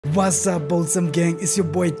What's up, Wholesome Gang? It's your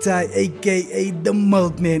boy Ty, aka the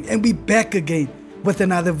Milkman, and we back again with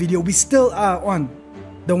another video. We still are on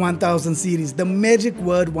the 1000 series, the Magic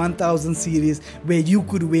Word 1000 series, where you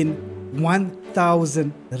could win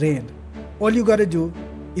 1000 Rand. All you gotta do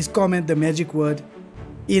is comment the magic word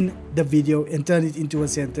in the video and turn it into a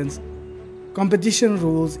sentence. Competition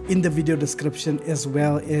rules in the video description as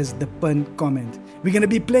well as the pinned comment. We're gonna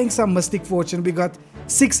be playing some Mystic Fortune. We got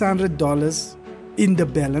 $600 in the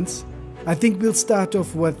balance. I think we'll start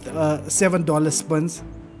off with $7 spins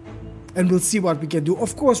and we'll see what we can do.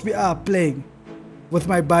 Of course, we are playing with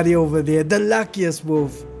my buddy over there, the luckiest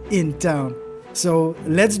wolf in town. So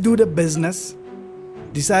let's do the business.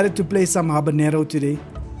 Decided to play some habanero today.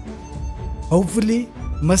 Hopefully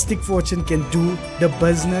Mystic Fortune can do the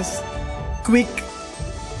business quick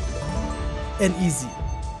and easy.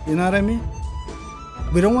 You know what I mean?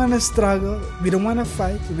 We don't want to struggle, we don't want to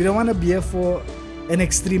fight, we don't want to be here for an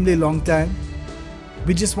extremely long time.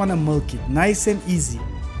 We just want to milk it nice and easy.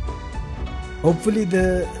 Hopefully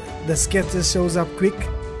the scatter shows up quick.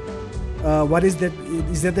 What is that?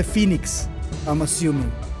 Is that the phoenix? I'm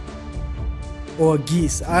assuming, or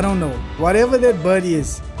geese, I don't know. Whatever that bird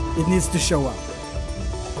is, it needs to show up.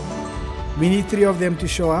 We need 3 of them to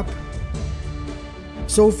show up.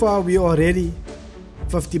 So far we already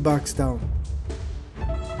 $50 down.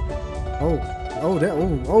 Whoa.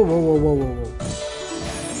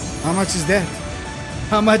 How much is that?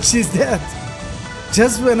 How much is that?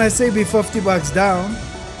 Just when I say be $50 down,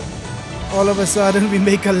 all of a sudden we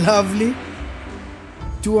make a lovely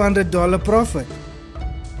 $200 profit.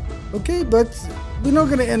 Okay, but we're not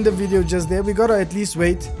gonna end the video just there. We gotta at least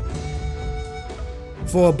wait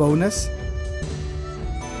for a bonus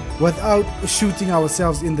without shooting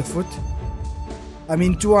ourselves in the foot. I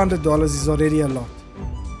mean, $200 is already a lot.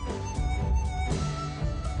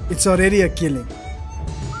 It's already a killing.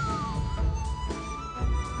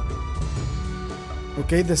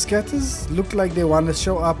 Okay, the scatters look like they want to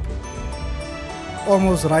show up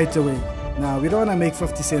almost right away. Now, we don't want to make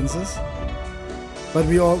 50 cents, but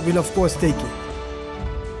we all will of course take it.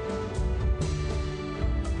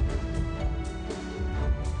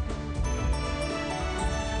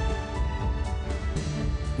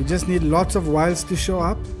 We just need lots of wilds to show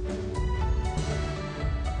up.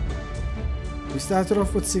 We started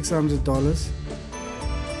off with $600.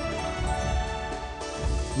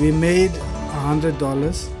 We made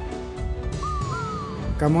 $100.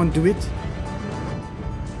 Come on, do it.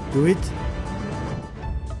 Do it.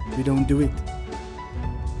 We don't do it.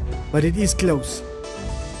 But it is close.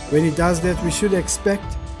 When it does that, we should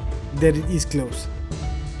expect that it is close.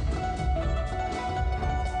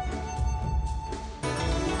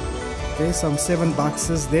 Okay, some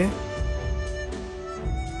 $7 there.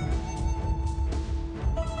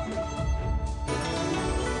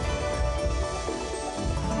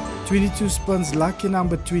 $22 spins, lucky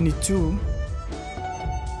number 22.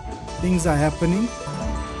 Things are happening.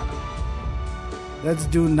 Let's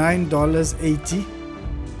do $9.80.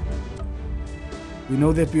 We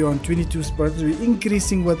know that we're on 22 spins. We're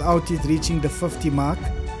increasing without it reaching the 50 mark.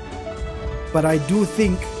 But I do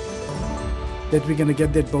think that we're gonna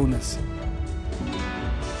get that bonus.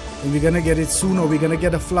 And we're gonna get it soon, or we're gonna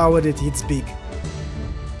get a flower that hits big.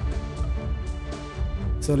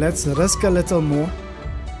 So let's risk a little more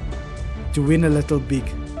to win a little big,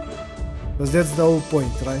 because that's the whole point,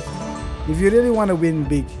 right? If you really want to win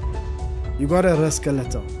big, you gotta risk a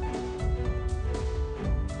little.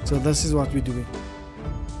 So this is what we're doing.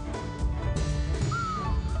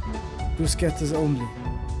 2 scatters only.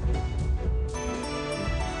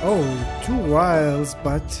 Oh, 2 wilds,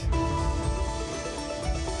 but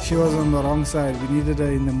she was on the wrong side. We needed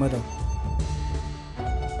her in the middle.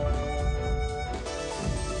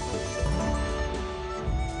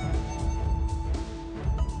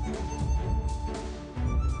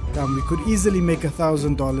 We could easily make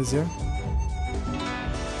 $1,000 here.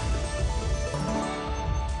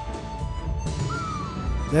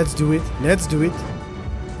 Let's do it. Let's do it.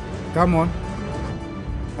 Come on.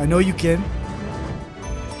 I know you can.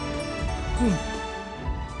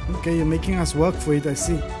 Okay, you're making us work for it, I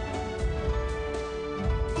see.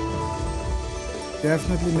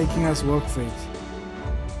 Definitely making us work for it.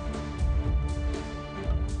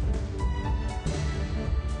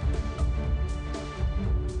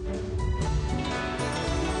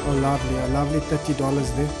 Oh, lovely, a lovely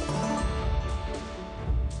 $30 there.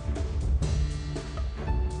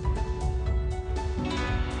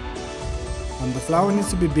 And the flower needs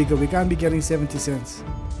to be bigger. We can't be getting 70 cents.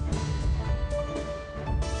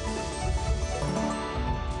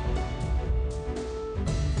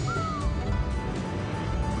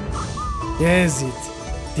 There's it.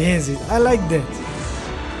 There's it. I like that.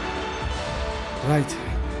 Right.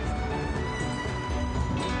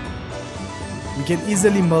 We can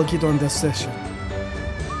easily milk it on this session.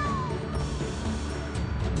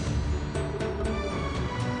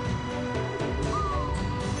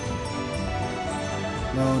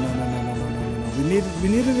 No. We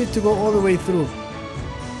needed it to go all the way through.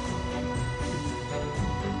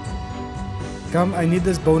 Come, I need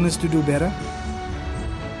this bonus to do better.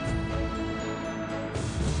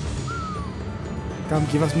 Come,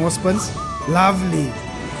 give us more spins. Lovely.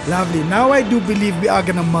 Lovely. Now I do believe we are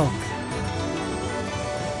gonna milk.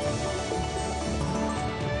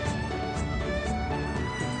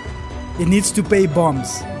 It needs to pay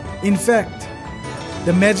bombs. In fact,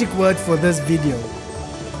 the magic word for this video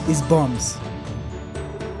is bombs.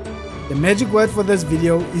 The magic word for this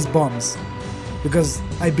video is bombs. Because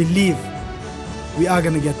I believe we are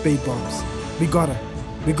gonna get paid bombs. We got it.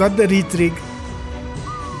 We got the retrig.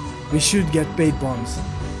 We should get paid bombs.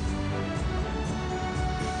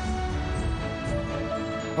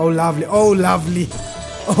 Oh lovely, oh lovely,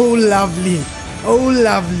 oh lovely, oh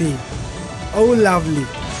lovely, oh lovely.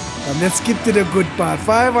 Now let's skip to the good part.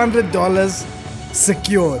 $500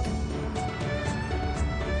 secured.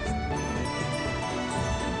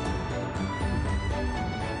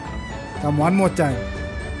 Come, one more time.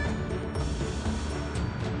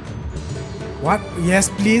 What? Yes,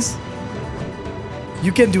 please.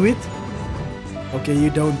 You can do it. Okay, you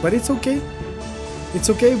don't, but it's okay. It's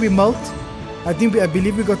okay, we milked. I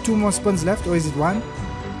believe we got 2 more spins left, or is it 1?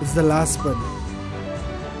 It's the last spin.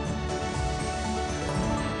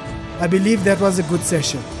 I believe that was a good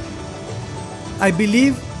session. I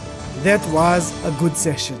believe that was a good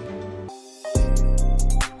session.